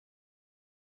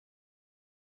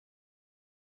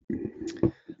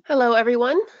Hello,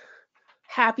 everyone.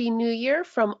 Happy New Year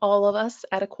from all of us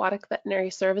at Aquatic Veterinary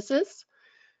Services.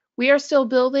 We are still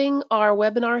building our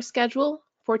webinar schedule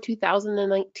for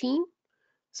 2019.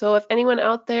 So if anyone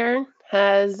out there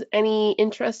has any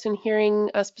interest in hearing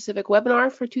a specific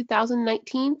webinar for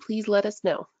 2019, please let us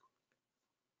know.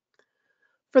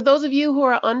 For those of you who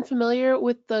are unfamiliar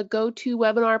with the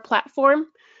GoToWebinar platform,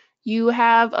 you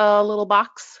have a little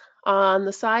box on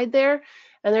the side there,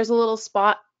 and there's a little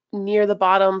spot near the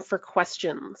bottom for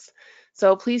questions.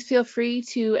 So please feel free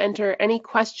to enter any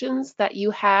questions that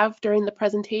you have during the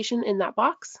presentation in that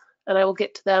box, and I will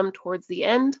get to them towards the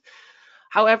end.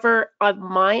 However, on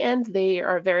my end, they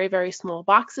are very, very small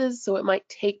boxes, so it might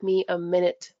take me a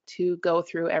minute to go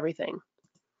through everything.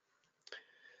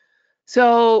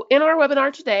 So in our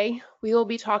webinar today, we will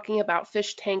be talking about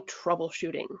fish tank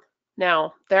troubleshooting.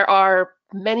 Now, there are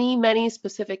many, many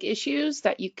specific issues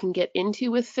that you can get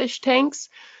into with fish tanks,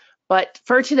 but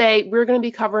for today, we're going to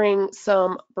be covering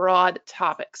some broad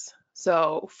topics.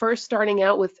 So first, starting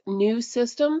out with new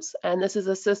systems, and this is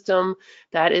a system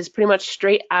that is pretty much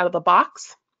straight out of the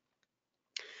box.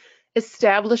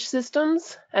 Established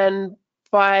systems, and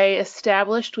by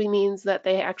established, we mean that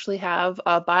they actually have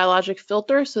a biologic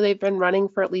filter, so they've been running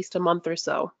for at least a month or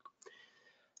so.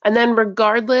 And then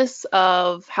regardless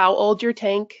of how old your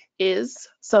tank is,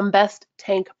 some best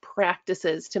tank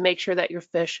practices to make sure that your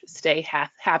fish stay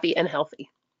happy and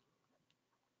healthy.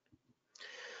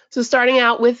 So starting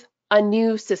out with a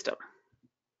new system.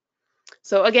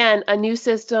 So again, a new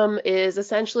system is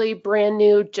essentially brand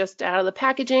new, just out of the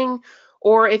packaging,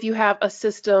 or if you have a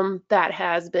system that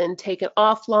has been taken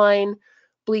offline,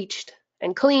 bleached,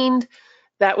 and cleaned,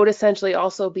 that would essentially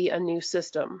also be a new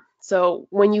system. So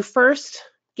when you first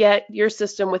get your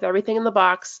system with everything in the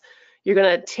box, you're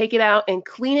going to take it out and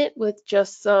clean it with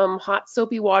just some hot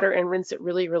soapy water and rinse it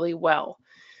really, really well.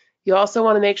 You also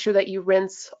want to make sure that you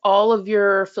rinse all of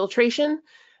your filtration,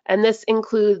 and this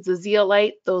includes the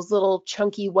zeolite, those little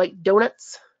chunky white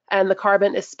donuts, and the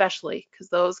carbon especially, because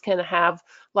those can have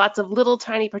lots of little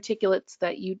tiny particulates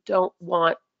that you don't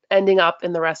want ending up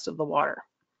in the rest of the water.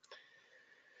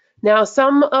 Now,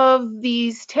 some of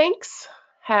these tanks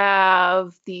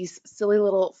have these silly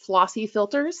little flossy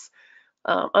filters.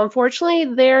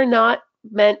 Unfortunately, they're not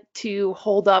meant to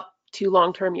hold up to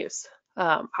long-term use.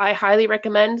 I highly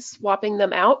recommend swapping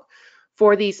them out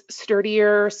for these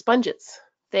sturdier sponges.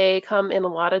 They come in a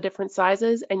lot of different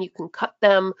sizes, and you can cut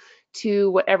them to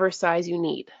whatever size you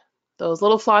need. Those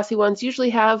little flossy ones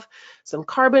usually have some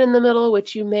carbon in the middle,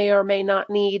 which you may or may not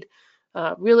need.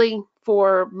 Really,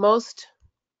 for most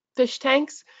fish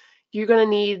tanks, you're going to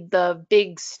need the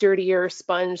big, sturdier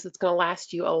sponge that's going to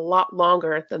last you a lot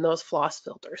longer than those floss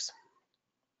filters.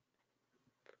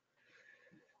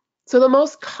 So the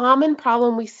most common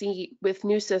problem we see with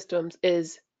new systems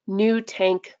is new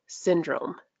tank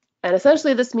syndrome. And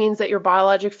essentially this means that your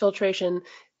biologic filtration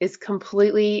is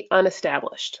completely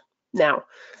unestablished. Now,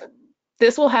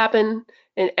 this will happen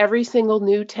in every single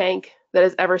new tank that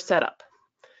is ever set up.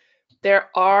 There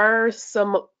are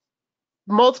some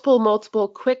multiple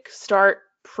quick start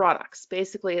products.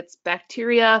 Basically, it's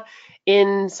bacteria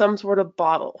in some sort of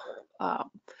bottle.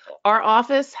 Our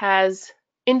office has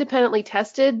independently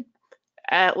tested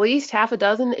at least half a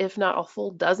dozen, if not a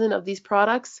full dozen of these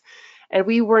products, and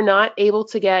we were not able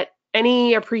to get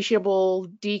any appreciable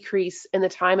decrease in the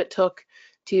time it took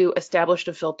to establish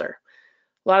a filter.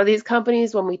 A lot of these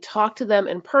companies, when we talk to them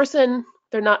in person,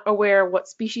 they're not aware what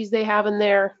species they have in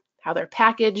there, how they're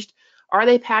packaged. Are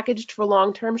they packaged for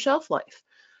long-term shelf life?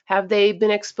 Have they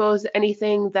been exposed to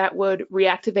anything that would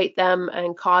reactivate them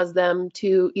and cause them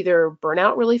to either burn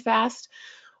out really fast,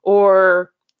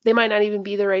 or they might not even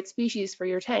be the right species for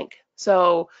your tank?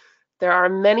 So there are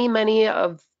many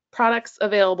of products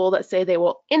available that say they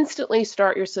will instantly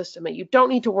start your system and you don't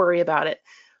need to worry about it.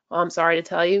 Well, I'm sorry to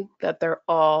tell you that they're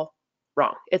all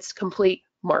wrong. It's complete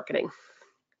marketing.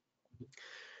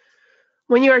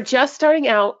 When you are just starting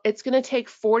out, it's going to take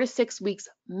 4 to 6 weeks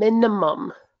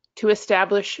minimum to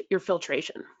establish your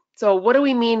filtration. So what do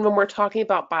we mean when we're talking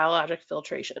about biologic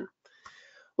filtration?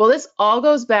 Well, this all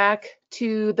goes back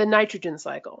to the nitrogen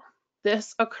cycle.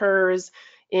 This occurs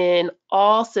in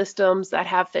all systems that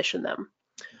have fish in them.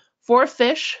 For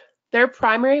fish, their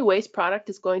primary waste product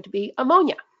is going to be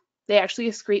ammonia. They actually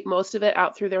excrete most of it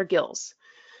out through their gills.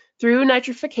 Through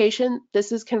nitrification,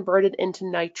 this is converted into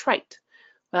nitrite.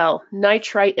 Well,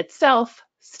 nitrite itself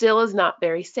still is not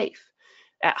very safe.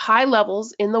 At high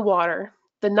levels in the water,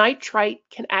 the nitrite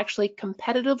can actually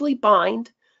competitively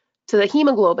bind to the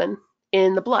hemoglobin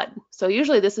in the blood. So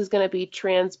usually this is going to be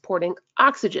transporting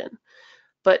oxygen.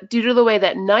 But due to the way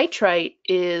that nitrite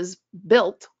is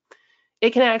built,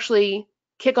 it can actually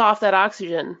kick off that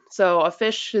oxygen. So a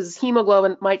fish's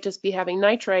hemoglobin might just be having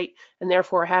nitrite and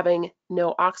therefore having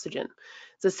no oxygen.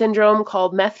 It's a syndrome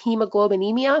called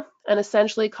methemoglobinemia and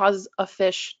essentially causes a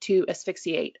fish to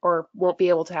asphyxiate or won't be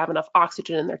able to have enough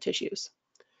oxygen in their tissues.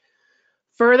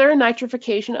 Further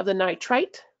nitrification of the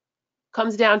nitrite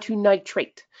comes down to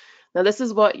nitrate. Now this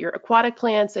is what your aquatic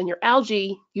plants and your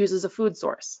algae use as a food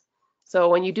source. So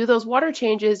when you do those water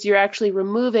changes, you're actually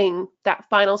removing that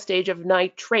final stage of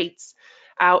nitrates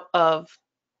out of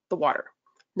the water.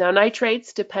 Now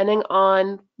nitrates, depending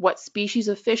on what species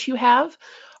of fish you have,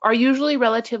 are usually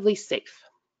relatively safe.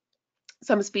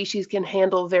 Some species can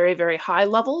handle very, very high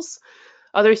levels.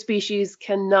 Other species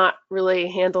cannot really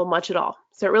handle much at all.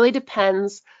 So it really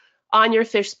depends on your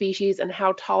fish species and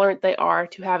how tolerant they are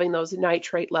to having those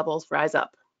nitrate levels rise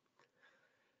up.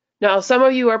 Now, some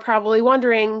of you are probably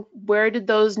wondering, where did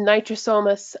those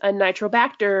Nitrosomus and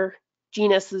Nitrobacter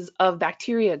genuses of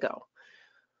bacteria go?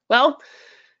 Well,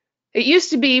 it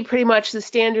used to be pretty much the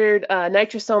standard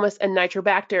Nitrosomus and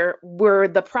Nitrobacter were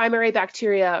the primary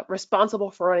bacteria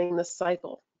responsible for running this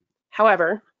cycle.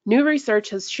 However, new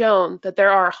research has shown that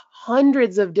there are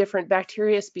hundreds of different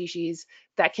bacteria species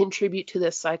that contribute to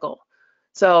this cycle.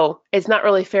 So it's not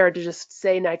really fair to just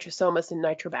say Nitrosomus and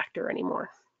Nitrobacter anymore.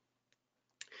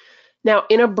 Now,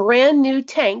 in a brand new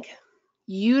tank,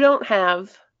 you don't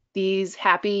have these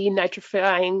happy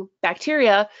nitrifying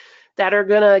bacteria that are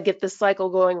going to get this cycle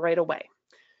going right away.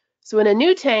 So in a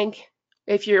new tank,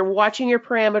 if you're watching your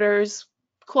parameters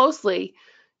closely,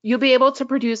 you'll be able to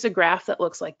produce a graph that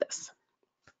looks like this.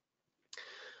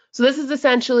 So this is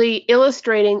essentially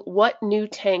illustrating what new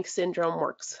tank syndrome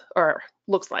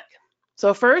looks like.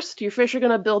 So first, your fish are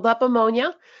going to build up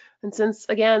ammonia, and since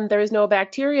again there is no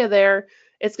bacteria there,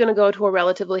 it's going to go to a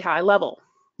relatively high level.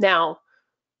 Now,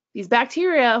 these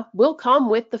bacteria will come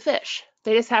with the fish.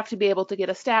 They just have to be able to get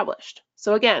established.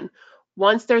 So again,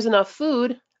 once there's enough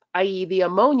food, i.e. the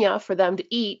ammonia for them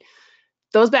to eat,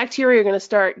 those bacteria are going to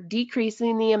start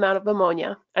decreasing the amount of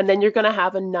ammonia, and then you're going to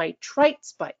have a nitrite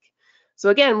spike. So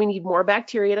again, we need more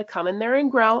bacteria to come in there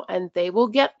and grow, and they will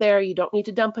get there. You don't need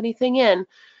to dump anything in.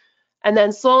 And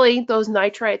then slowly, those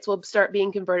nitrites will start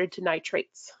being converted to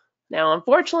nitrates. Now,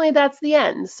 unfortunately, that's the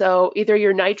end. So either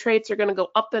your nitrates are going to go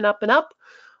up and up and up,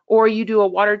 or you do a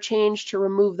water change to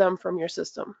remove them from your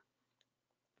system.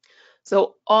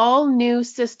 So all new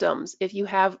systems, if you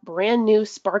have brand new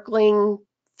sparkling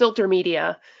filter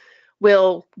media,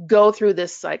 will go through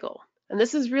this cycle. And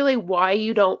this is really why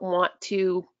you don't want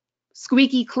to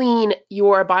squeaky clean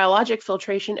your biologic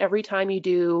filtration every time you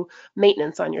do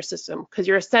maintenance on your system, because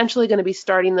you're essentially going to be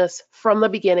starting this from the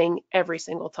beginning every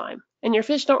single time. And your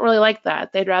fish don't really like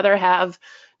that. They'd rather have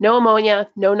no ammonia,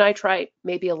 no nitrite,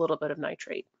 maybe a little bit of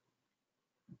nitrate.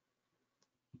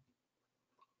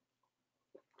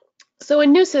 So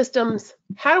in new systems,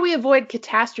 how do we avoid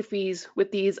catastrophes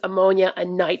with these ammonia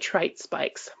and nitrite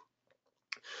spikes?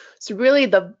 So really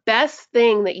the best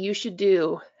thing that you should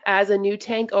do as a new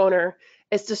tank owner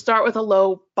is to start with a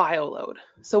low bioload.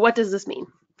 So what does this mean?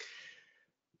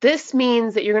 This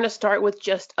means that you're going to start with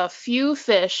just a few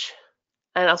fish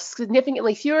and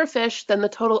significantly fewer fish than the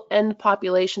total end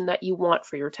population that you want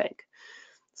for your tank.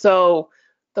 So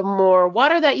the more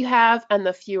water that you have and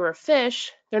the fewer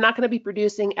fish, they're not going to be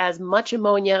producing as much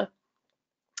ammonia,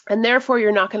 and therefore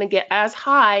you're not going to get as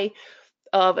high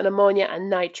of an ammonia and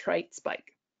nitrite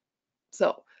spike.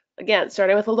 So again,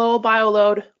 starting with a low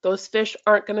bioload, those fish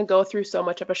aren't going to go through so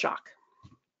much of a shock.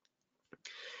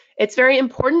 It's very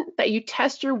important that you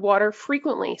test your water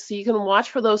frequently so you can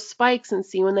watch for those spikes and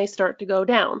see when they start to go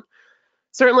down.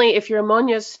 Certainly, if your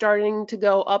ammonia is starting to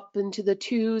go up into the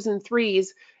 2s and 3s,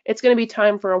 it's going to be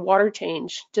time for a water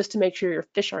change just to make sure your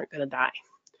fish aren't going to die.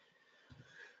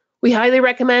 We highly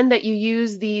recommend that you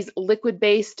use these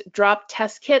liquid-based drop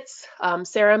test kits.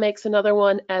 Sarah makes another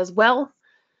one as well.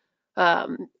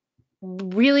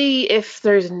 Really, if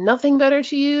there's nothing better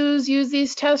to use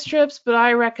these test strips, but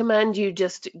I recommend you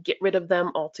just get rid of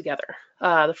them altogether.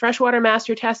 The Freshwater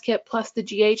Master Test Kit plus the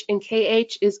GH and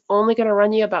KH is only going to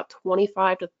run you about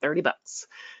 25 to 30 bucks.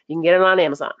 You can get it on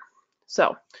Amazon.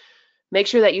 So make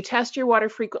sure that you test your water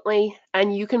frequently,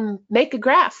 and you can make a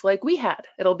graph like we had.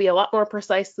 It'll be a lot more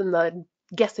precise than the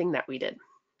guessing that we did.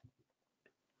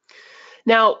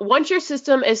 Now, once your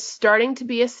system is starting to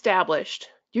be established,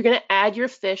 you're going to add your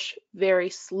fish very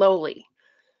slowly.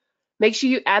 Make sure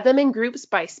you add them in groups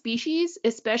by species,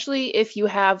 especially if you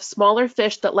have smaller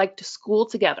fish that like to school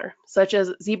together, such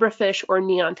as zebrafish or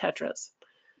neon tetras.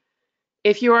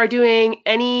 If you are doing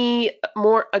any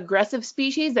more aggressive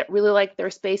species that really like their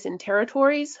space and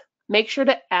territories, make sure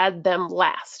to add them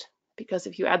last, because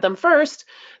if you add them first,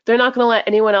 they're not going to let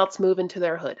anyone else move into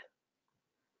their hood.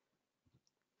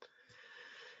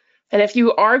 And if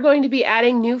you are going to be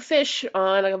adding new fish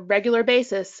on a regular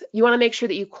basis, you want to make sure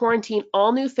that you quarantine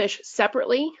all new fish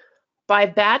separately by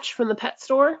batch from the pet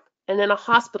store and in a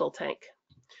hospital tank.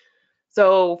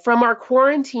 So from our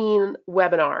quarantine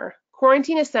webinar,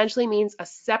 quarantine essentially means a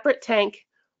separate tank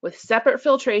with separate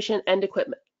filtration and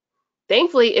equipment.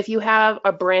 Thankfully, if you have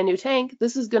a brand new tank,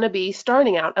 this is going to be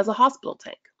starting out as a hospital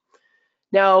tank.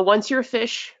 Now, once your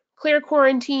fish clear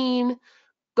quarantine,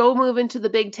 go move into the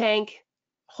big tank,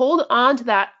 hold on to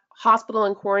that hospital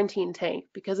and quarantine tank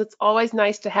because it's always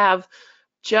nice to have,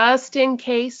 just in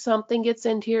case something gets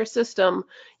into your system,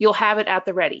 you'll have it at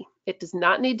the ready. It does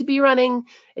not need to be running.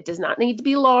 It does not need to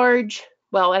be large.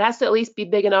 Well, it has to at least be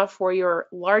big enough for your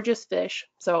largest fish.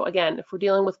 So again, if we're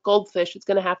dealing with goldfish, it's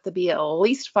going to have to be at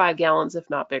least 5 gallons, if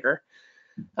not bigger,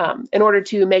 in order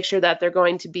to make sure that they're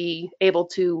going to be able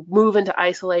to move into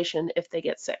isolation if they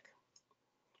get sick.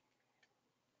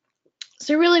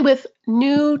 So really with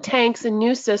new tanks and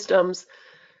new systems,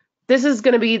 this is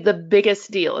going to be the biggest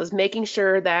deal, is making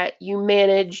sure that you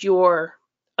manage your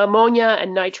ammonia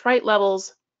and nitrite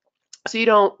levels so you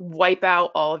don't wipe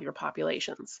out all of your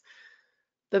populations.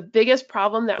 The biggest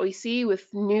problem that we see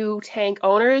with new tank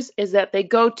owners is that they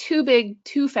go too big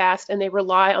too fast and they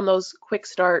rely on those quick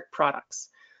start products.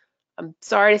 I'm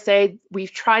sorry to say,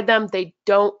 we've tried them, they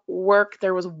don't work.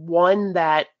 There was one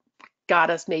that got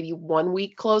us maybe 1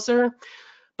 week closer,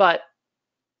 but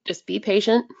just be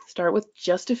patient, start with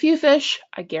just a few fish.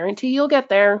 I guarantee you'll get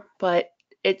there, but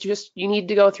you need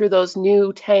to go through those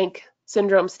new tank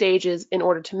syndrome stages in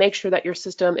order to make sure that your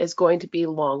system is going to be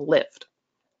long-lived.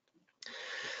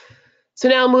 So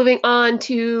now moving on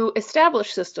to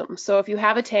established systems. So if you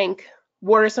have a tank,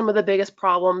 what are some of the biggest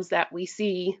problems that we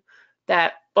see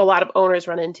that a lot of owners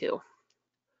run into?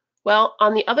 Well,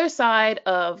 on the other side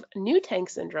of new tank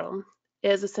syndrome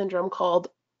is a syndrome called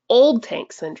old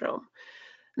tank syndrome.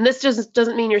 And this just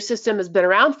doesn't mean your system has been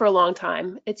around for a long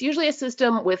time. It's usually a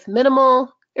system with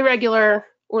minimal, irregular,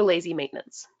 or lazy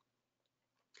maintenance.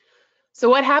 So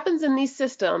what happens in these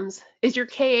systems is your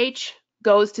KH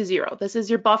goes to 0. This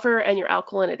is your buffer and your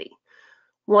alkalinity.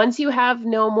 Once you have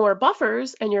no more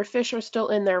buffers and your fish are still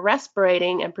in there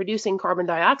respirating and producing carbon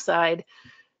dioxide,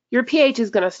 your pH is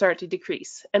going to start to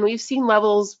decrease. And we've seen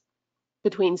levels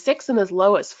between 6 and as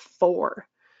low as 4.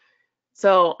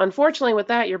 So unfortunately with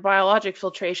that, your biologic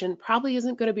filtration probably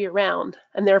isn't going to be around,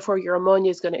 and therefore your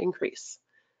ammonia is going to increase.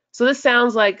 So this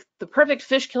sounds like the perfect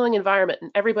fish killing environment,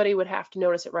 and everybody would have to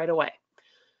notice it right away.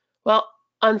 Well,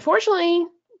 unfortunately,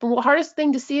 the hardest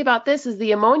thing to see about this is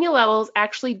the ammonia levels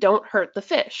actually don't hurt the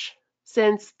fish,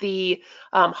 since the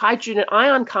hydrogen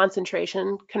ion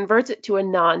concentration converts it to a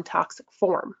non-toxic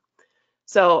form.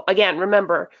 So again,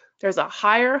 remember, there's a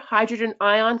higher hydrogen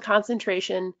ion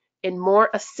concentration in more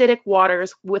acidic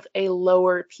waters with a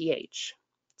lower pH.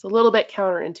 It's a little bit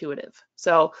counterintuitive.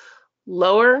 So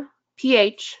lower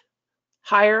pH,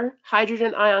 higher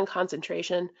hydrogen ion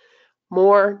concentration,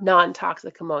 more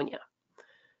non-toxic ammonia.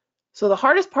 So the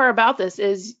hardest part about this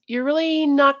is you're really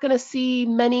not going to see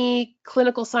many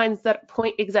clinical signs that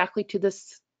point exactly to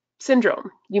this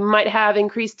syndrome. You might have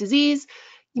increased disease,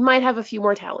 you might have a few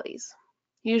mortalities.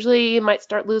 Usually you might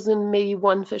start losing maybe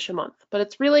 1 fish a month, but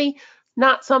it's really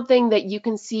not something that you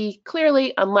can see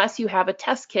clearly unless you have a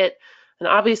test kit. And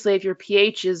obviously if your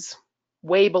pH is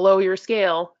way below your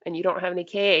scale and you don't have any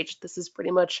KH, this is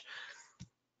pretty much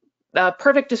a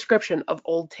perfect description of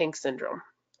old tank syndrome.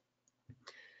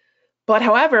 But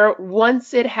however,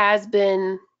 once it has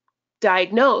been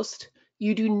diagnosed,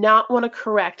 you do not want to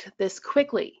correct this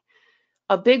quickly.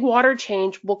 A big water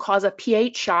change will cause a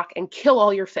pH shock and kill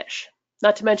all your fish,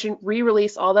 not to mention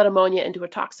re-release all that ammonia into a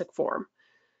toxic form.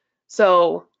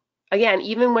 So again,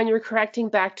 even when you're correcting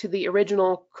back to the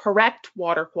original correct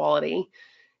water quality,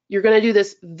 you're going to do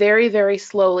this very, very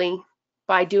slowly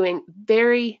by doing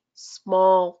very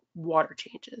small water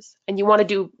changes. And you want to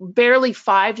do barely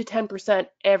 5 to 10%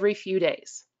 every few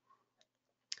days.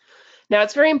 Now,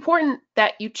 it's very important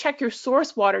that you check your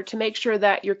source water to make sure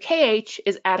that your KH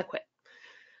is adequate.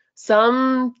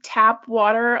 Some tap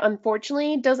water,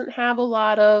 unfortunately, doesn't have a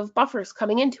lot of buffers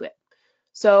coming into it.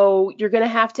 So you're going to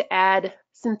have to add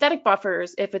synthetic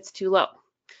buffers if it's too low.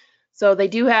 So they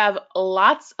do have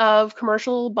lots of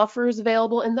commercial buffers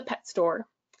available in the pet store,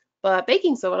 but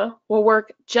baking soda will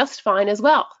work just fine as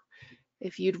well.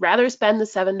 If you'd rather spend the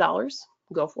 $7,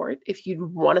 go for it. If you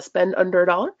want to spend under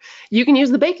 $1, you can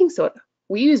use the baking soda.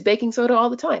 We use baking soda all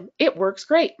the time. It works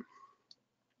great.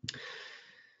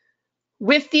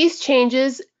 With these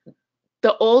changes,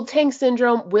 The old tank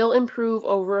syndrome will improve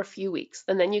over a few weeks,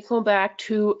 and then you come back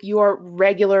to your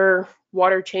regular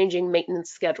water changing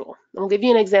maintenance schedule. I'll give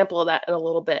you an example of that in a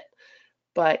little bit.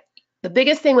 But the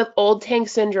biggest thing with old tank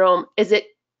syndrome is it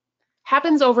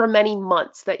happens over many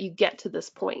months that you get to this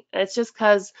point. And it's just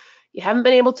because you haven't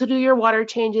been able to do your water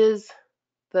changes.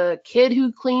 The kid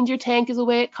who cleans your tank is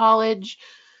away at college.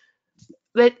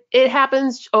 But it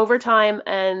happens over time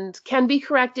and can be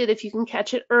corrected if you can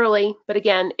catch it early. But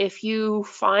again, if you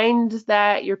find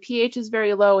that your pH is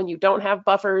very low and you don't have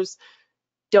buffers,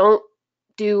 don't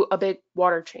do a big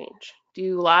water change.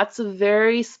 Do lots of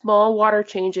very small water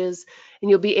changes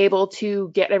and you'll be able to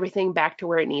get everything back to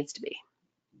where it needs to be.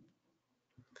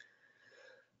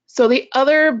 So the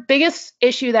other biggest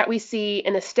issue that we see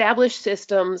in established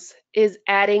systems is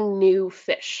adding new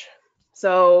fish.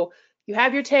 So you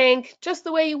have your tank just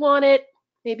the way you want it.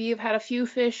 Maybe you've had a few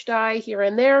fish die here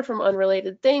and there from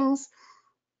unrelated things.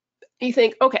 You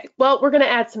think, okay, well, we're going to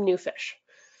add some new fish.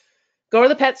 Go to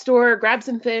the pet store, grab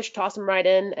some fish, toss them right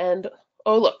in, and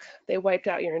oh, look, they wiped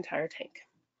out your entire tank.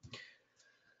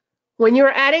 When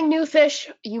you're adding new fish,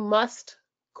 you must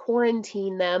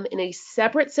quarantine them in a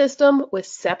separate system with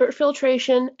separate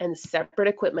filtration and separate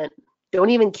equipment. Don't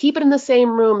even keep it in the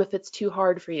same room if it's too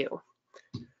hard for you.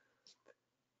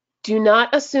 Do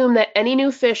not assume that any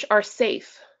new fish are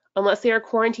safe unless they are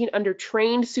quarantined under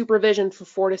trained supervision for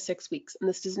 4 to 6 weeks. And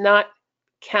this does not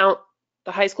count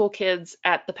the high school kids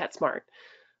at the PetSmart.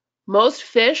 Most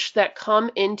fish that come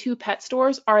into pet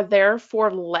stores are there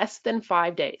for less than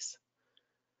 5 days.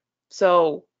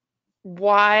 So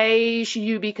why should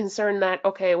you be concerned that,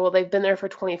 okay, well, they've been there for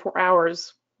 24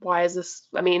 hours. Why is this?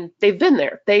 I mean, they've been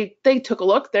there. They took a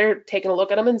look. They're taking a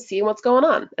look at them and seeing what's going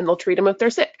on, and they'll treat them if they're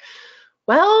sick.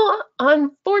 Well,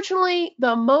 unfortunately,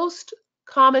 the most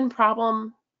common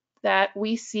problem that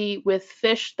we see with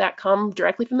fish that come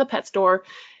directly from the pet store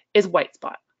is white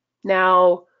spot.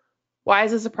 Now, why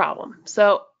is this a problem?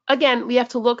 So again, we have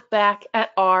to look back at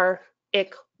our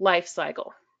ick life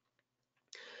cycle.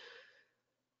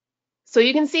 So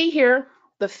you can see here,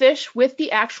 the fish with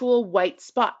the actual white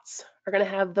spots are going to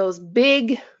have those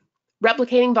big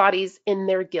replicating bodies in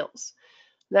their gills.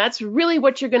 That's really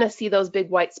what you're going to see those big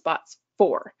white spots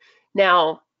for.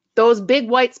 Now, those big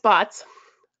white spots,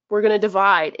 we're going to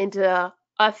divide into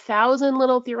 1,000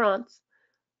 little thurons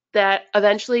that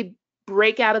eventually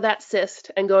break out of that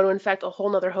cyst and go to infect a whole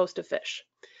nother host of fish.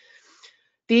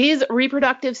 These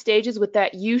reproductive stages with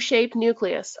that U-shaped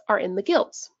nucleus are in the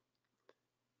gills.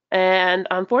 And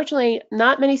unfortunately,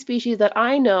 not many species that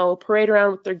I know parade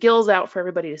around with their gills out for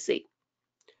everybody to see.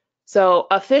 So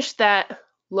a fish that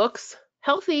looks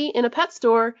healthy in a pet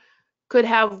store could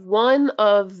have one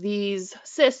of these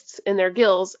cysts in their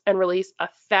gills and release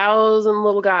 1,000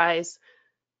 little guys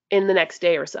in the next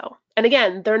day or so. And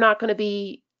again, they're not going to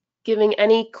be giving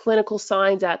any clinical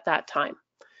signs at that time.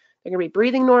 They're going to be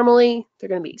breathing normally. They're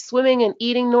going to be swimming and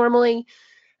eating normally.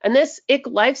 And this ick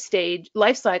life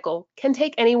cycle can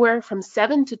take anywhere from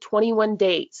 7 to 21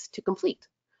 days to complete.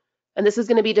 And this is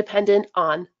going to be dependent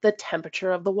on the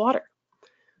temperature of the water.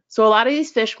 So a lot of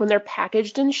these fish, when they're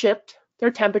packaged and shipped,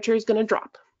 their temperature is going to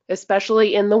drop,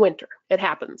 especially in the winter. It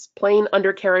happens. Plain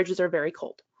undercarriages are very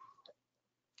cold.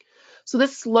 So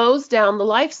this slows down the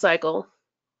life cycle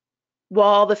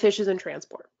while the fish is in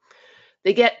transport.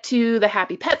 They get to the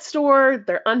happy pet store,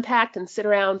 they're unpacked and sit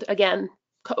around, again,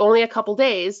 only a couple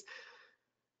days.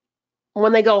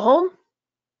 When they go home,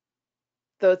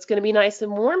 though it's going to be nice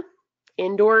and warm,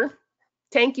 indoor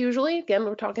tank usually, again,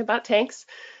 we're talking about tanks.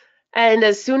 And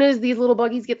as soon as these little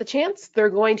buggies get the chance, they're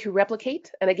going to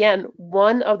replicate. And again,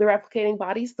 one of the replicating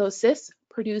bodies, those cysts,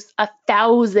 produce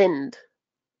 1,000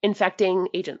 infecting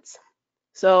agents.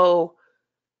 So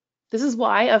this is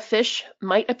why a fish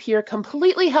might appear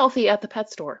completely healthy at the pet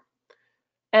store.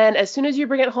 And as soon as you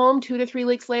bring it home 2 to 3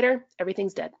 weeks later,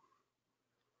 everything's dead.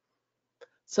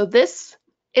 So this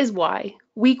is why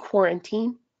we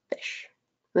quarantine fish.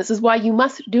 This is why you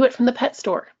must do it from the pet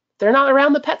store. They're not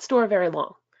around the pet store very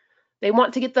long. They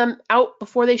want to get them out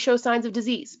before they show signs of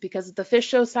disease, because if the fish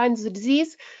shows signs of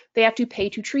disease, they have to pay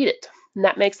to treat it. And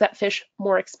that makes that fish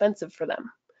more expensive for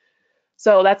them.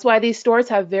 So that's why these stores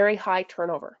have very high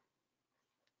turnover.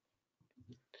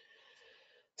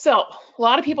 So a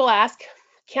lot of people ask,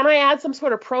 can I add some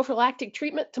sort of prophylactic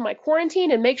treatment to my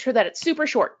quarantine and make sure that it's super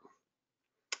short?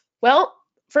 Well,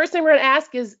 first thing we're going to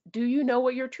ask is, do you know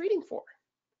what you're treating for?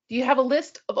 Do you have a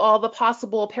list of all the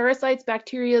possible parasites,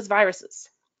 bacteria, viruses?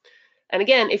 And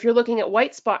again, if you're looking at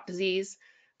white spot disease,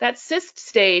 that cyst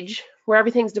stage where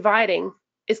everything's dividing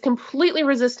is completely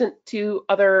resistant to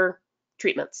other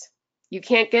treatments. You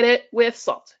can't get it with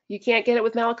salt. You can't get it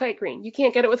with malachite green. You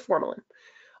can't get it with formalin.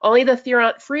 Only the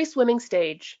thiront-free swimming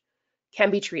stage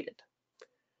can be treated.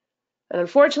 And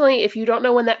unfortunately, if you don't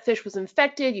know when that fish was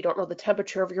infected, you don't know the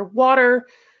temperature of your water,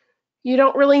 you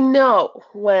don't really know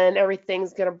when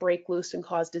everything's going to break loose and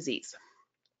cause disease.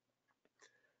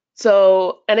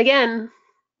 So, and again,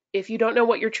 if you don't know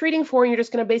what you're treating for and you're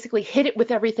just going to basically hit it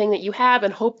with everything that you have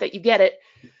and hope that you get it,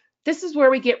 this is where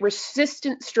we get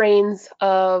resistant strains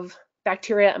of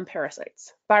bacteria and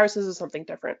parasites. Viruses is something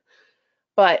different.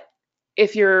 But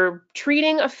if you're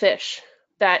treating a fish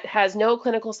that has no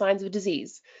clinical signs of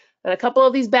disease, and a couple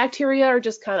of these bacteria are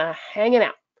just kind of hanging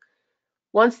out,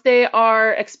 once they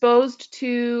are exposed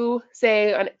to,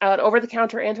 say, an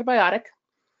over-the-counter antibiotic,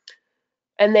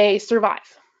 and they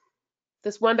survive,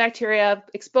 this one bacteria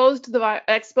exposed to the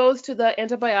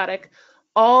antibiotic,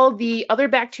 all the other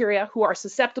bacteria who are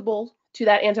susceptible to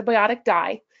that antibiotic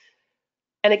die,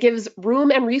 and it gives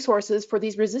room and resources for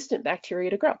these resistant bacteria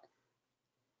to grow.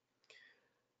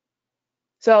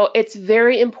 So it's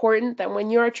very important that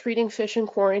when you are treating fish in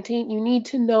quarantine, you need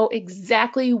to know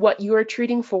exactly what you are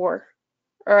treating for,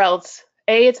 or else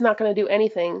A, it's not going to do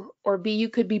anything, or B, you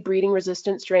could be breeding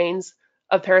resistant strains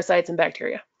of parasites and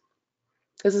bacteria.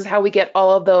 This is how we get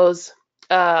all of those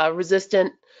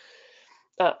resistant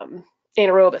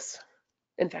anaerobus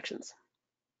infections.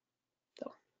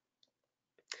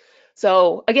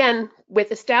 So again,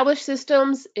 with established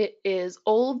systems, it is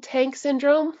old tank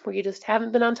syndrome, where you just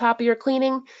haven't been on top of your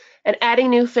cleaning, and adding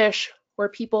new fish, where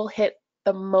people hit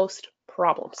the most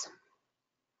problems.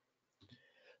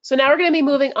 So now we're going to be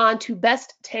moving on to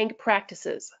best tank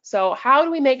practices. So how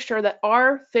do we make sure that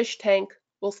our fish tank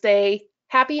will stay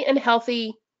happy and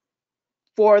healthy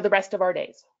for the rest of our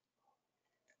days?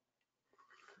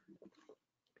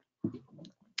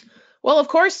 Well, of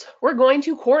course, we're going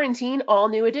to quarantine all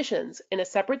new additions in a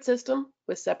separate system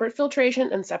with separate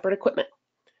filtration and separate equipment.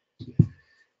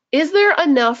 Is there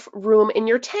enough room in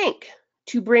your tank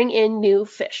to bring in new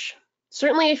fish?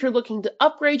 Certainly, if you're looking to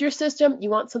upgrade your system,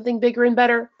 you want something bigger and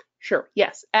better, sure,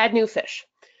 yes, add new fish.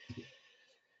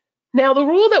 Now, the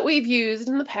rule that we've used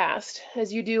in the past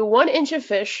is you do 1 inch of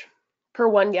fish per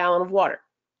 1 gallon of water.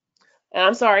 And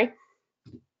I'm sorry,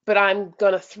 but I'm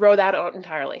going to throw that out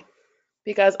entirely.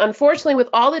 Because unfortunately, with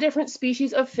all the different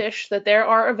species of fish that there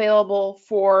are available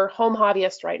for home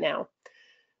hobbyists right now,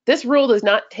 this rule does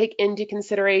not take into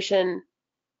consideration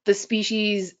the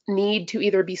species' need to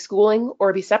either be schooling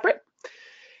or be separate.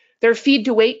 Their feed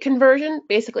to weight conversion,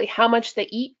 basically how much they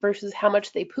eat versus how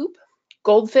much they poop.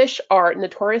 Goldfish are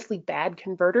notoriously bad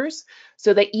converters,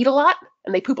 so they eat a lot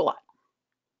and they poop a lot.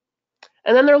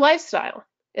 And then their lifestyle.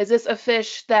 Is this a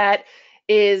fish that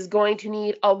is going to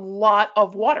need a lot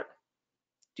of water?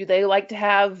 Do they like to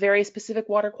have very specific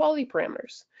water quality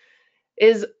parameters?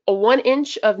 Is a 1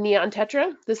 inch of neon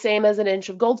tetra the same as an inch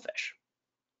of goldfish?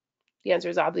 The answer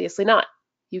is obviously not.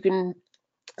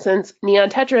 Since neon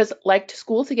tetras like to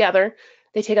school together,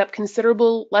 they take up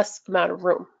considerable less amount of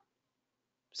room.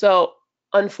 So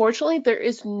unfortunately, there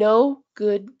is no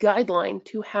good guideline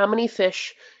to how many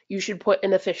fish you should put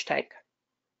in a fish tank.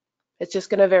 It's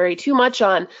just going to vary too much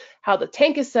on how the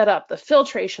tank is set up, the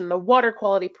filtration, the water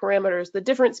quality parameters, the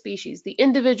different species, the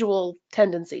individual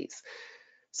tendencies.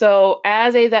 So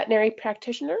as a veterinary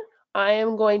practitioner, I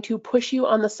am going to push you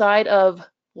on the side of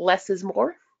less is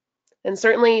more. And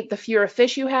certainly the fewer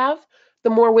fish you have, the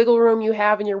more wiggle room you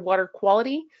have in your water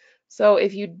quality. So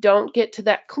if you don't get to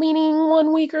that cleaning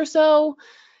 1 week or so,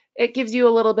 it gives you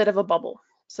a little bit of a bubble.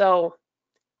 So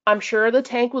I'm sure the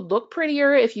tank would look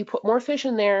prettier if you put more fish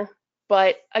in there.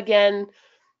 But again,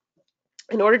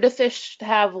 in order to fish to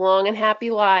have long and happy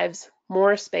lives,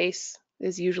 more space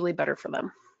is usually better for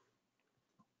them.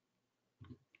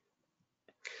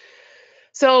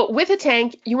 So with a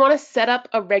tank, you want to set up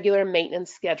a regular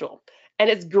maintenance schedule. And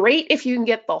it's great if you can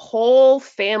get the whole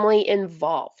family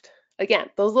involved. Again,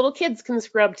 those little kids can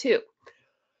scrub too.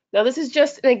 Now this is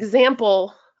just an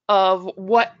example of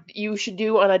what you should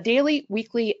do on a daily,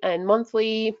 weekly, and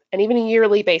monthly, and even a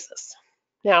yearly basis.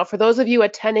 Now, for those of you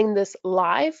attending this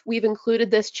live, we've included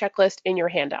this checklist in your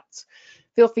handouts.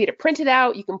 Feel free to print it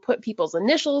out. You can put people's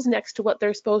initials next to what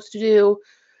they're supposed to do.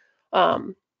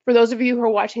 For those of you who are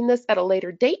watching this at a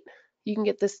later date, you can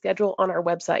get this schedule on our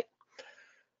website.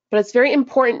 But it's very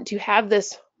important to have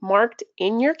this marked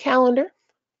in your calendar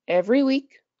every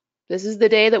week. This is the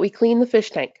day that we clean the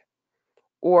fish tank,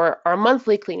 or our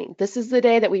monthly cleaning. This is the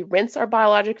day that we rinse our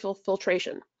biological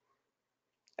filtration.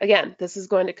 Again, this is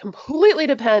going to completely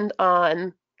depend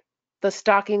on the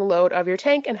stocking load of your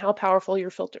tank and how powerful your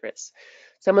filter is.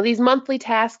 Some of these monthly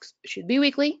tasks should be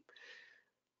weekly.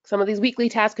 Some of these weekly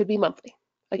tasks could be monthly.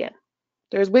 Again,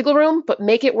 there's wiggle room, but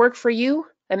make it work for you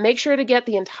and make sure to get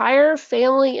the entire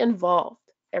family involved.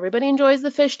 Everybody enjoys the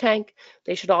fish tank.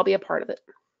 They should all be a part of it.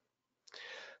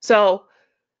 So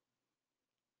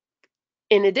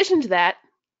in addition to that,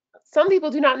 some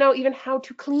people do not know even how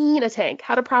to clean a tank,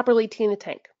 how to properly clean a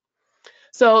tank.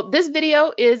 So this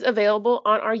video is available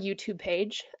on our YouTube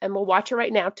page, and we'll watch it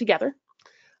right now together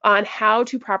on how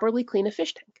to properly clean a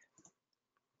fish tank.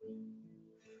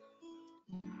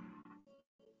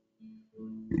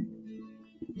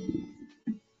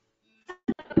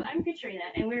 I'm Katrina,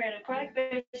 and we're at Aquatic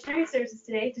Veterinary Services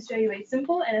today to show you a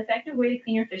simple and effective way to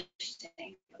clean your fish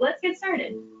tank. Let's get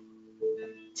started.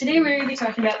 Today we're going to be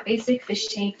talking about basic fish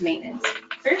tank maintenance.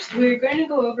 First, we're going to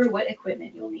go over what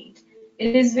equipment you'll need.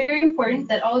 It is very important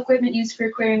that all equipment used for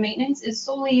aquarium maintenance is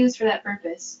solely used for that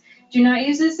purpose. Do not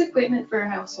use this equipment for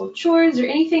household chores or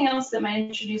anything else that might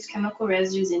introduce chemical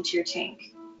residues into your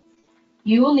tank.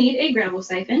 You will need a gravel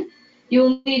siphon. You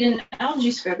will need an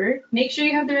algae scrubber. Make sure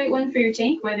you have the right one for your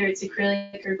tank, whether it's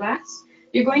acrylic or glass.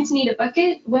 You're going to need a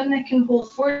bucket, one that can hold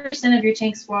 4% of your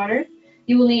tank's water.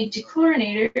 You will need a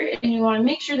dechlorinator, and you want to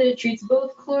make sure that it treats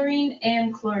both chlorine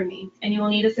and chloramine, and you will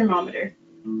need a thermometer.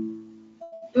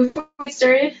 Before we get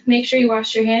started, make sure you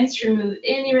wash your hands to remove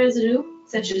any residue,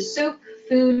 such as soap,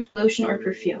 food, lotion, or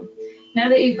perfume. Now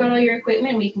that you've got all your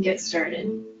equipment, we can get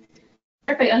started.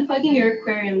 Start by unplugging your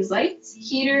aquarium's lights,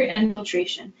 heater, and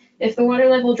filtration. If the water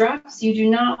level drops, you do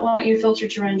not want your filter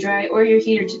to run dry or your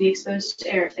heater to be exposed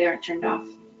to air if they aren't turned off.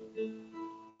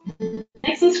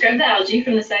 Next, let's scrub the algae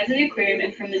from the sides of the aquarium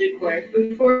and from the decor.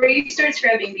 Before you start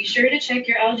scrubbing, be sure to check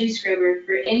your algae scrubber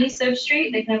for any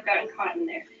substrate that can have gotten caught in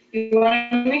there. You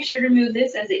want to make sure to remove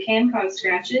this as it can cause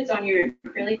scratches on your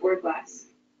acrylic or glass.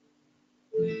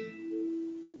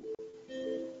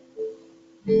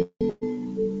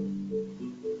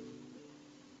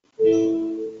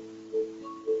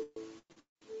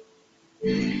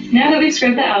 Now that we've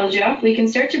scrubbed the algae off, we can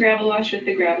start to gravel wash with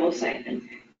the gravel siphon.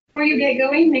 Before you get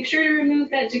going, make sure to remove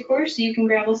that decor so you can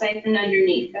gravel siphon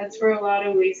underneath. That's where a lot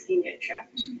of waste can get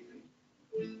trapped.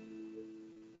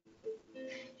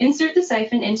 Insert the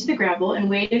siphon into the gravel and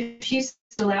wait a few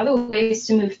seconds to allow the waste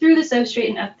to move through the substrate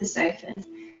and up the siphon.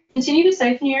 Continue to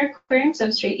siphon your aquarium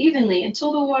substrate evenly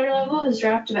until the water level has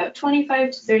dropped about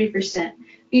 25 to 30%.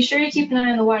 Be sure to keep an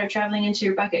eye on the water traveling into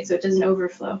your bucket so it doesn't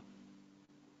overflow.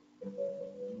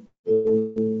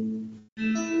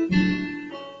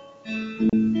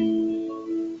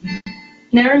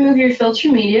 Now remove your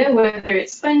filter media, whether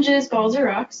it's sponges, balls, or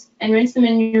rocks, and rinse them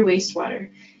in your wastewater.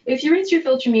 If you rinse your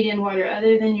filter media in water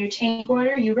other than your tank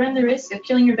water, you run the risk of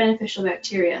killing your beneficial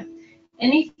bacteria.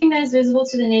 Anything that is visible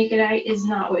to the naked eye is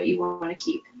not what you want to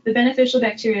keep. The beneficial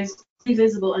bacteria is only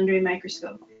visible under a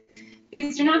microscope.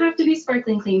 These do not have to be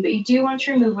sparkling clean, but you do want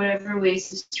to remove whatever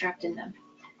waste is trapped in them.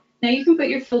 Now you can put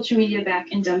your filter media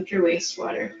back and dump your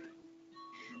wastewater.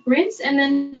 Rinse and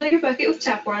then fill your bucket with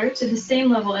tap water to the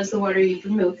same level as the water you've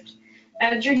removed.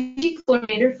 Add your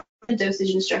dechlorinator for the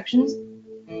dosage instructions.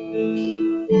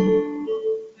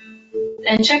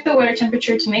 And check the water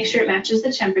temperature to make sure it matches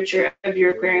the temperature of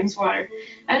your aquarium's water.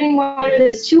 Adding water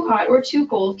that's too hot or too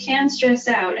cold can stress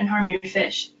out and harm your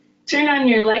fish. Turn on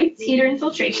your lights, heater, and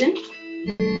filtration.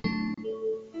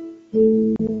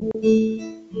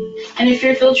 And if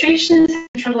your filtration is having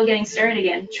trouble getting started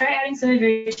again, try adding some of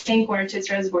your tank water to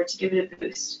its reservoir to give it a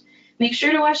boost. Make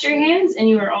sure to wash your hands and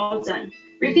you are all done.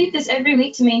 Repeat this every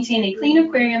week to maintain a clean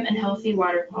aquarium and healthy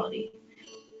water quality.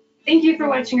 Thank you for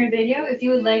watching our video. If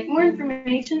you would like more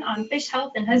information on fish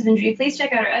health and husbandry, please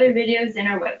check out our other videos in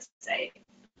our website.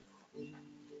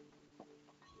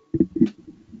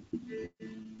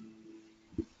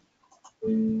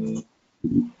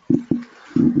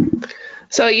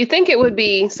 So you think it would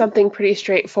be something pretty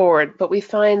straightforward, but we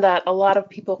find that a lot of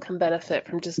people can benefit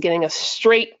from just getting a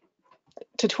straight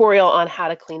tutorial on how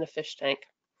to clean a fish tank.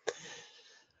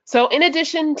 So in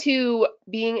addition to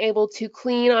being able to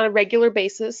clean on a regular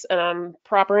basis and on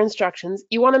proper instructions,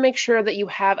 you want to make sure that you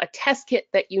have a test kit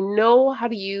that you know how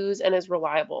to use and is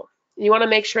reliable. You want to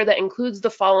make sure that includes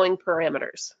the following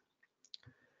parameters.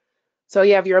 So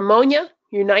you have your ammonia,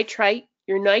 your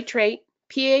nitrite,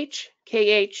 pH,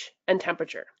 KH, and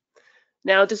temperature.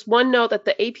 Now, just one note that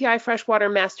the API Freshwater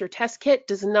Master Test Kit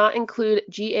does not include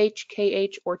GH,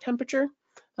 KH, or temperature.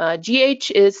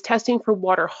 GH is testing for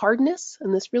water hardness,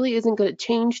 and this really isn't going to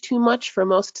change too much for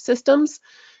most systems.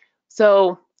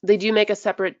 So they do make a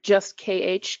separate just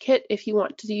KH kit if you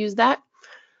want to use that.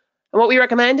 And what we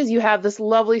recommend is you have this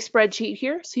lovely spreadsheet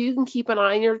here so you can keep an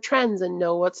eye on your trends and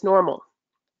know what's normal.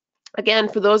 Again,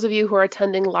 for those of you who are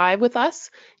attending live with us,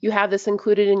 you have this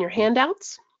included in your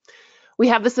handouts. We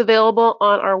have this available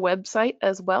on our website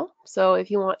as well. So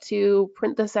if you want to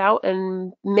print this out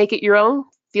and make it your own,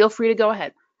 feel free to go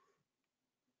ahead.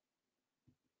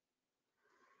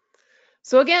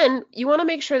 So again, you want to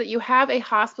make sure that you have a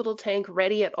hospital tank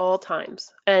ready at all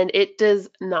times. And it does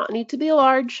not need to be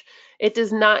large. It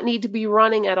does not need to be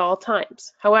running at all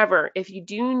times. However, if you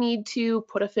do need to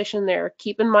put a fish in there,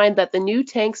 keep in mind that the new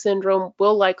tank syndrome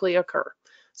will likely occur.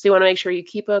 So you want to make sure you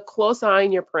keep a close eye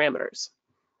on your parameters.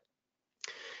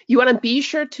 You want to be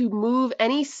sure to move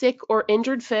any sick or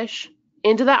injured fish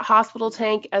into that hospital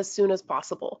tank as soon as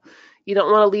possible. You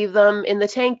don't want to leave them in the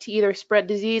tank to either spread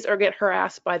disease or get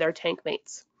harassed by their tank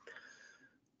mates.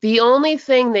 The only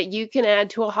thing that you can add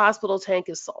to a hospital tank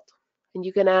is salt. And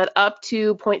you can add up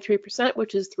to 0.3%,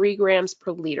 which is 3 grams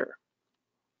per liter.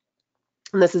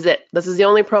 And this is it. This is the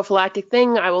only prophylactic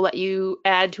thing I will let you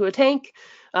add to a tank.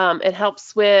 It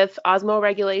helps with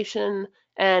osmoregulation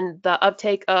and the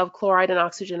uptake of chloride and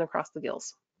oxygen across the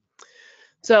gills.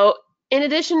 So in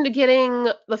addition to getting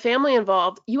the family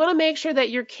involved, you want to make sure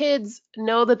that your kids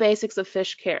know the basics of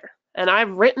fish care. And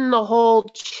I've written a whole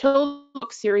children's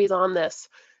book series on this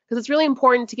because it's really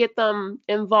important to get them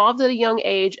involved at a young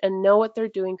age and know what they're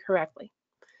doing correctly.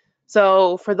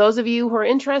 So for those of you who are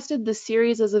interested, this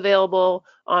series is available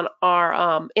on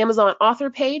our Amazon author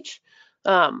page.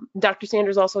 Dr.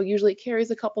 Sanders also usually carries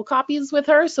a couple copies with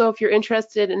her, so if you're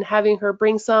interested in having her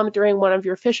bring some during one of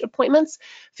your fish appointments,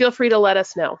 feel free to let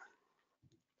us know.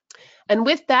 And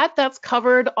with that, that's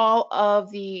covered all of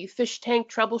the fish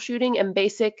tank troubleshooting and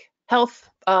basic health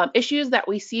issues that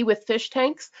we see with fish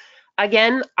tanks.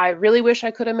 Again, I really wish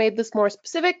I could have made this more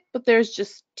specific, but there's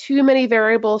just too many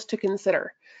variables to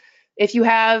consider. If you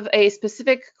have a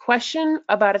specific question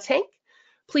about a tank,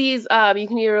 please, you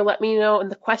can either let me know in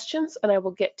the questions and I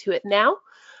will get to it now.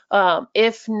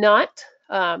 If not,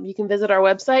 you can visit our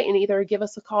website and either give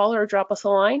us a call or drop us a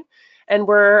line, and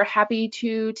we're happy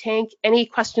to take any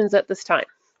questions at this time.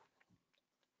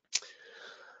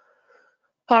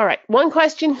 All right, one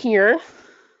question here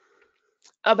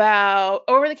about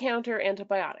over-the-counter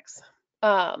antibiotics.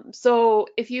 So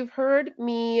if you've heard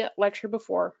me lecture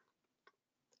before,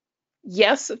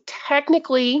 yes,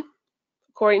 technically,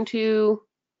 according to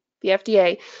the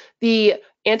FDA, the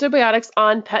antibiotics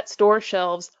on pet store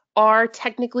shelves are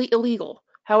technically illegal.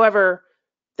 However,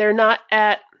 they're not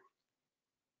at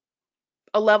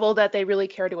a level that they really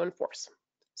care to enforce.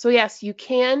 So yes, you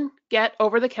can get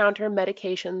over-the-counter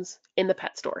medications in the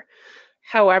pet store.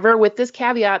 However, with this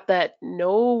caveat that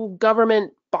no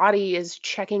government body is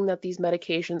checking that these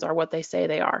medications are what they say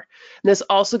they are. And this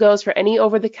also goes for any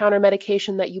over-the-counter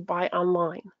medication that you buy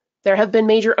online. There have been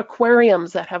major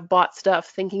aquariums that have bought stuff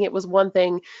thinking it was one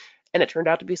thing and it turned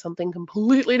out to be something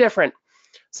completely different.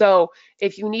 So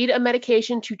if you need a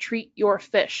medication to treat your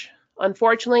fish,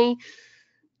 unfortunately,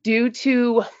 due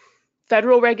to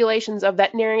federal regulations, a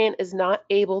veterinarian is not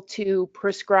able to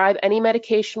prescribe any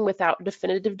medication without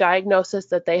definitive diagnosis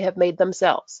that they have made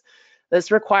themselves.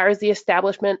 This requires the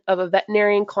establishment of a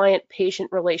veterinarian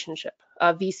client-patient relationship,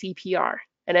 a VCPR,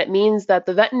 and it means that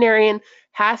the veterinarian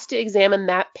has to examine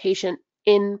that patient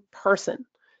in person.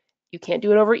 You can't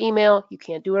do it over email, you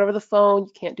can't do it over the phone,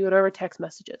 you can't do it over text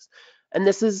messages. And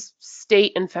this is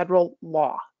state and federal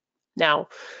law. Now,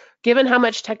 given how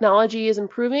much technology is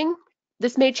improving,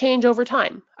 this may change over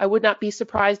time. I would not be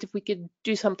surprised if we could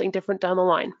do something different down the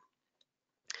line.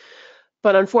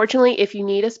 But unfortunately, if you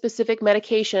need a specific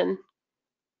medication,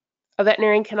 a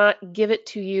veterinarian cannot give it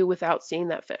to you without seeing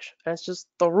that fish. That's just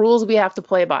the rules we have to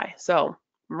play by. So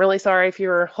I'm really sorry if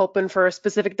you're hoping for a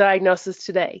specific diagnosis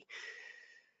today.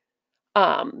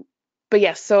 But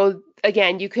yes, so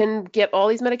again, you can get all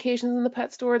these medications in the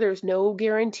pet store. There's no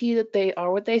guarantee that they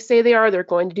are what they say they are. They're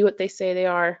going to do what they say they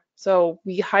are. So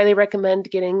we highly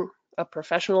recommend getting a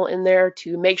professional in there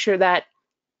to make sure that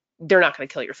they're not going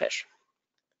to kill your fish.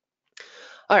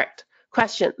 All right,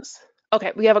 questions.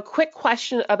 Okay, we have a quick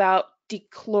question about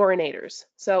dechlorinators.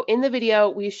 So in the video,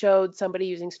 we showed somebody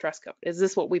using stress coat. Is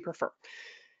this what we prefer?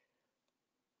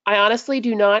 I honestly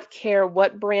do not care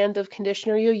what brand of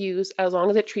conditioner you use as long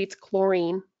as it treats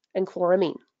chlorine and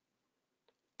chloramine.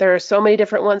 There are so many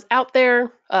different ones out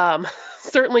there.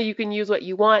 Certainly you can use what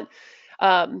you want.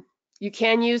 You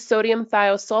can use sodium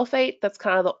thiosulfate. That's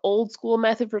kind of the old school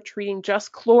method for treating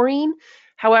just chlorine.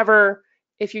 However,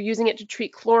 if you're using it to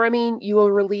treat chloramine, you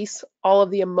will release all of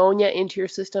the ammonia into your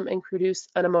system and produce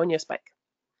an ammonia spike.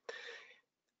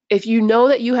 If you know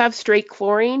that you have straight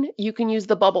chlorine, you can use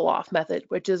the bubble off method,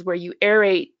 which is where you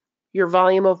aerate your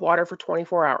volume of water for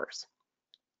 24 hours.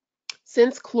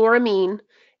 Since chloramine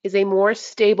is a more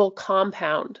stable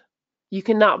compound, you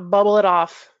cannot bubble it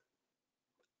off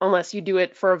unless you do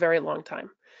it for a very long time.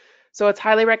 So it's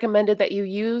highly recommended that you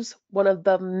use one of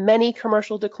the many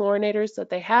commercial dechlorinators that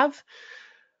they have.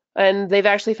 And they've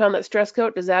actually found that stress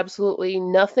coat does absolutely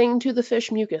nothing to the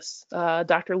fish mucus.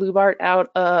 Dr. Lubart out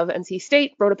of NC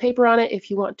State wrote a paper on it if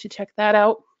you want to check that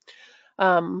out.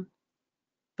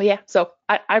 But yeah, so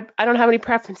I don't have any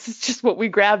preference. It's just what we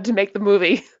grabbed to make the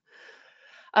movie.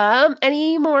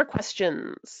 Any more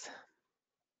questions?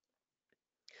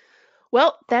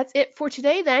 Well, that's it for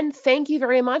today then. Thank you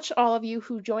very much, all of you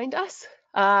who joined us.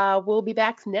 We'll be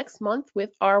back next month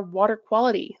with our water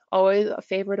quality, always a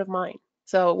favorite of mine.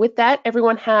 So with that,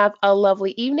 everyone have a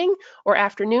lovely evening or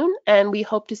afternoon, and we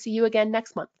hope to see you again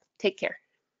next month. Take care.